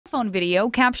phone video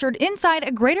captured inside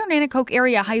a Greater Nanticoke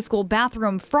Area High School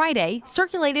bathroom Friday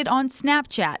circulated on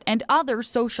Snapchat and other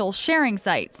social sharing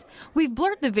sites. We've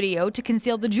blurred the video to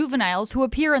conceal the juveniles who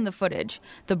appear in the footage.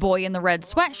 The boy in the red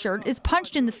sweatshirt is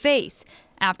punched in the face.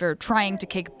 After trying to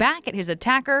kick back at his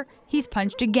attacker, he's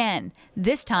punched again,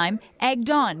 this time egged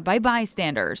on by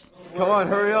bystanders. Come on,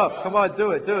 hurry up. Come on,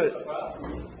 do it, do it.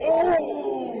 Oh!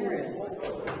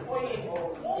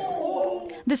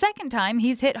 The second time,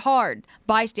 he's hit hard.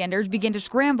 Bystanders begin to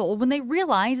scramble when they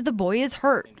realize the boy is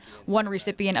hurt. One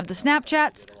recipient of the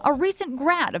Snapchats, a recent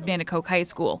grad of Nanticoke High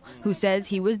School, who says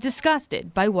he was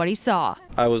disgusted by what he saw.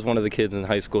 I was one of the kids in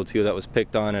high school, too, that was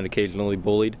picked on and occasionally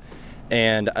bullied.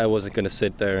 And I wasn't going to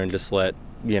sit there and just let,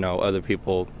 other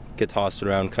people get tossed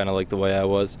around kind of like the way I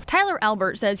was. Tyler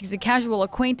Albert says he's a casual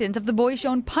acquaintance of the boy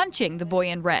shown punching the boy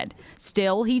in red.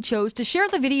 Still, he chose to share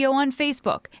the video on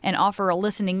Facebook and offer a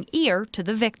listening ear to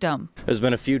the victim. There's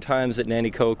been a few times at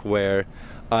Nanticoke where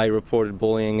I reported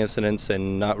bullying incidents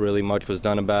and not really much was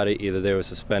done about it. Either they were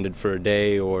suspended for a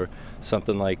day or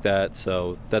something like that.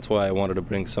 So that's why I wanted to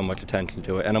bring so much attention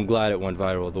to it. And I'm glad it went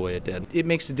viral the way it did. It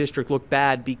makes the district look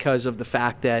bad because of the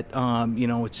fact that,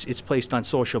 it's placed on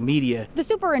social media. The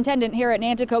superintendent here at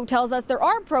Nanticoke tells us there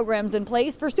are programs in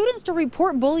place for students to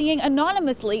report bullying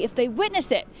anonymously if they witness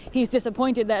it. He's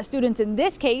disappointed that students in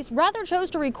this case rather chose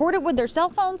to record it with their cell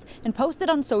phones and post it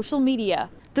on social media.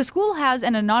 The school has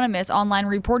an anonymous online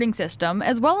reporting system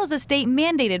as well as a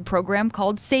state-mandated program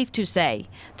called Safe to Say.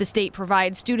 The state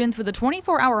provides students with a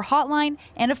 24-hour hotline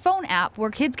and a phone app where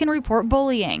kids can report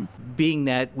bullying. Being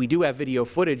that we do have video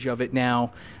footage of it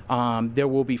now, there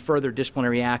will be further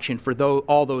disciplinary action for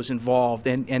all those involved,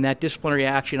 and that disciplinary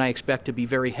action I expect to be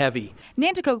very heavy.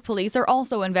 Nanticoke police are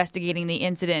also investigating the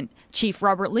incident. Chief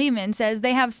Robert Lehman says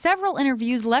they have several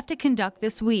interviews left to conduct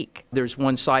this week. There's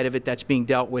one side of it that's being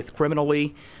dealt with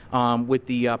criminally with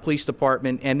the police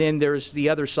department, and then there's the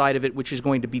other side of it which is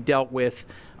going to be dealt with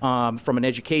from an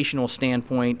educational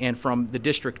standpoint and from the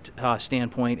district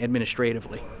standpoint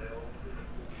administratively.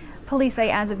 Police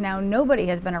say as of now, nobody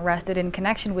has been arrested in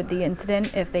connection with the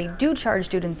incident. If they do charge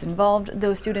students involved,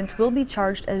 those students will be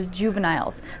charged as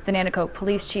juveniles. The Nanticoke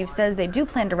police chief says they do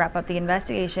plan to wrap up the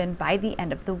investigation by the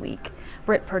end of the week.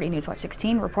 Britt Purdy, Newswatch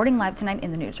 16, reporting live tonight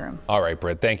in the newsroom. All right,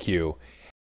 Britt, thank you.